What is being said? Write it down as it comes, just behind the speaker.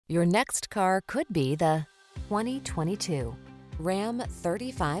Your next car could be the 2022 Ram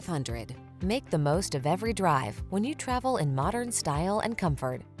 3500. Make the most of every drive when you travel in modern style and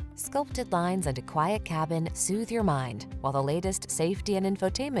comfort. Sculpted lines and a quiet cabin soothe your mind, while the latest safety and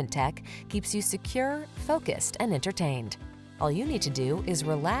infotainment tech keeps you secure, focused, and entertained. All you need to do is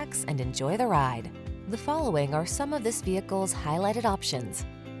relax and enjoy the ride. The following are some of this vehicle's highlighted options: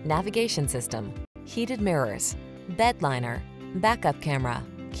 navigation system, heated mirrors, bed liner, backup camera,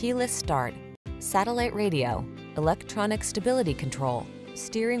 keyless start, satellite radio, electronic stability control,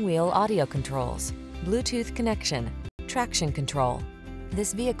 steering wheel audio controls, Bluetooth connection, traction control.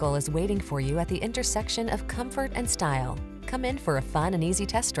 This vehicle is waiting for you at the intersection of comfort and style. Come in for a fun and easy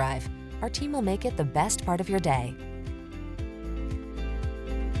test drive. Our team will make it the best part of your day.